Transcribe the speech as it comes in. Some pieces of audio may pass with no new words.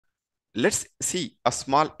let's see a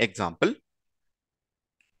small example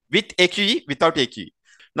with AQE, without AQE.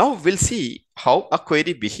 Now we'll see how a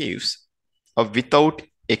query behaves without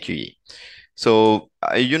AQE. So,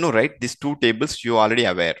 right, these two tables you already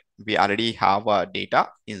aware. We already have data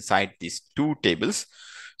inside these two tables.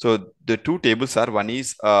 So the two tables are, one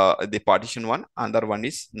is the partition one, another one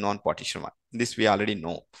is non-partition one. This we already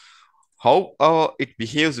know. How it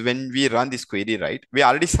behaves when we run this query, right? We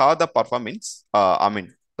already saw the performance,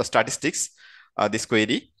 the statistics, this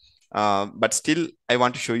query. But still, I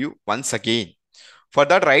want to show you once again. For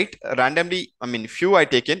that, right, randomly, few I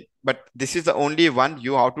taken, but this is the only one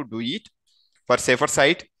you have to do it. For safer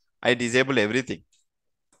side, I disable everything.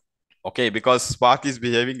 Okay, because Spark is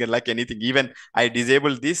behaving like anything. Even I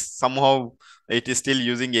disable this, somehow it is still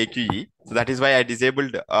using AQE. So that is why I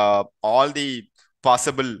disabled all the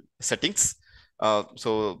possible settings.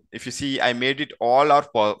 So if you see, I made it all are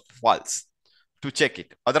false to check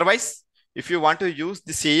it. Otherwise, if you want to use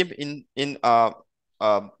the same in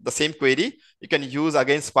the same query, you can use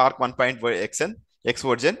again Spark 1.xn X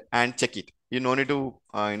version and check it. You no need to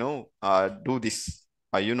do this.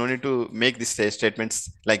 You no need to make these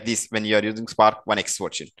statements like this when you are using Spark 1x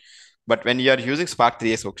version. But when you are using Spark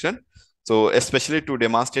 3x version, so especially to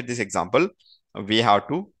demonstrate this example, we have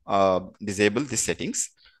to disable these settings.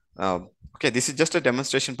 Okay, this is just a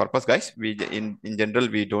demonstration purpose, guys. We in general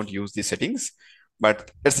we don't use these settings,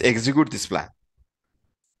 but let's execute this plan.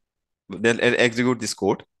 Then execute this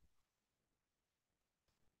code.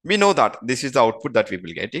 We know that this is the output that we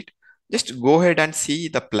will get it. Just go ahead and see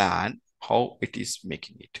the plan, how it is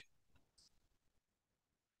making it.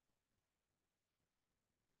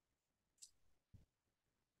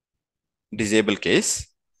 Disable case.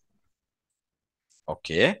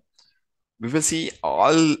 Okay. We will see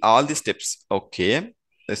all the steps. Okay.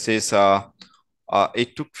 This is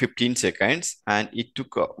it took 15 seconds and it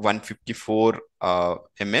took 154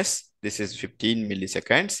 ms. This is 15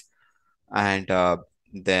 milliseconds. And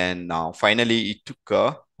then finally it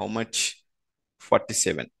took how much?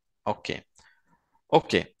 47. Okay.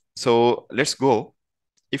 Okay. So let's go.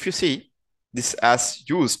 If you see, this has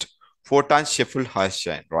used 4 times shuffle hash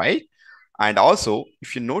chain, right? And also,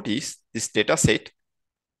 if you notice this data set,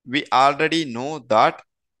 we already know that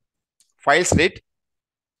files rate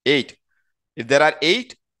 8. If there are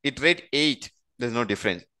 8, it rate 8. There's no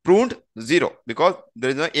difference. Pruned 0 because there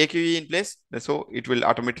is no AQE in place. So it will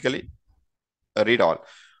automatically read all.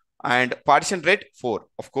 And partition rate 4.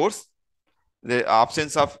 Of course, the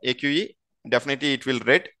absence of AQE, definitely it will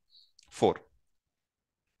read 4.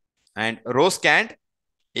 And row scanned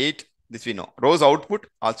 8. This we know. Rows output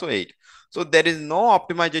also 8. So there is no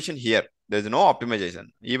optimization here. There is no optimization.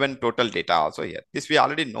 Even total data also here. This we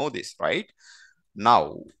already know this, right?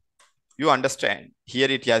 Now you understand. Here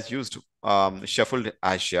it has used shuffled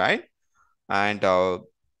ASCII, and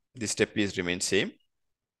this step is remain same.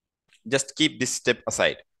 Just keep this step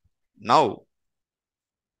aside. Now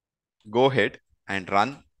go ahead and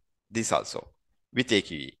run this also with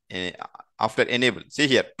AQE. After enable, see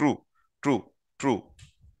here, true, true, true,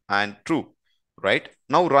 and true, right?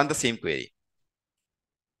 Now run the same query.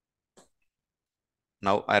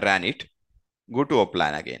 Now I ran it. Go to a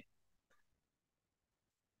plan again.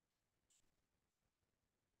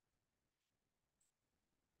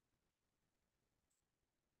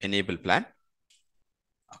 Enable plan.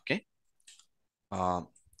 Okay. Uh,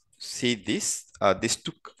 See this. This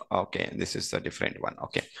took. Okay, this is a different one.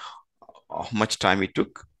 Okay. How much time it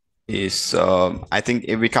took is. I think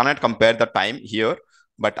we cannot compare the time here,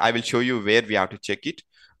 but I will show you where we have to check it.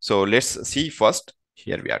 So let's see first.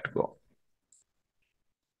 Here we have to go.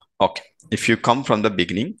 Okay. If you come from the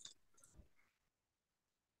beginning,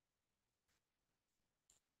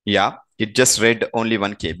 yeah, it just read only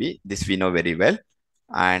 1 KB. This we know very well.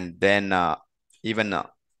 And then even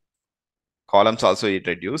columns also it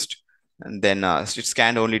reduced. And then it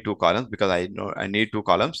scanned only 2 columns because I know I need 2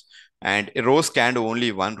 columns. And a row scanned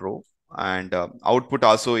only 1 row. And output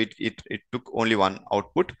also it took only 1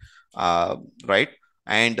 output, right?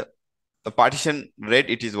 And the partition read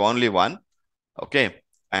it is only 1. Okay.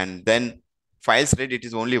 And then files read it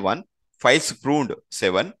is only 1. Files pruned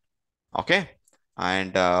 7. Okay.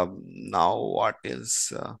 And now what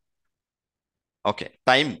is okay,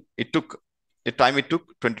 time it took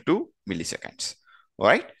 22 milliseconds. All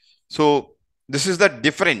right. So this is the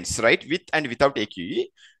difference, right? With and without AQE.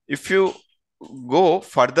 If you go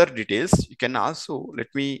further details, you can also, let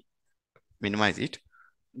me minimize it.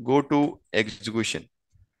 Go to execution.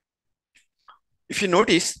 If you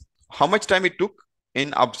notice how much time it took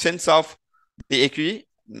in absence of the AQE,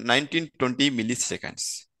 1920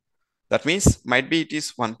 milliseconds. That means might be it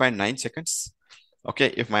is 1.9 seconds.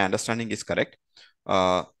 Okay, if my understanding is correct.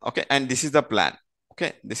 Okay, and this is the plan.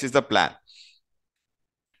 Okay, this is the plan.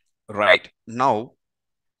 Right. Now,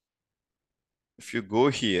 if you go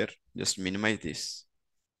here, just minimize this.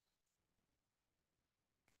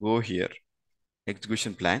 Go here,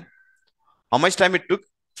 execution plan. How much time it took?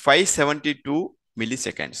 572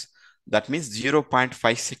 milliseconds. That means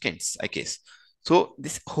 0.5 seconds, I guess. So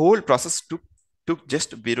this whole process took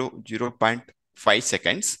just 0.5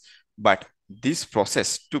 seconds, but this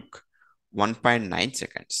process took 1.9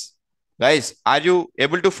 seconds. Guys, are you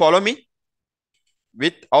able to follow me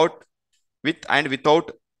without with and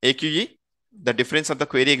without AQE? The difference of the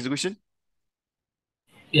query execution?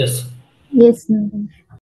 Yes. Yes, Naveen.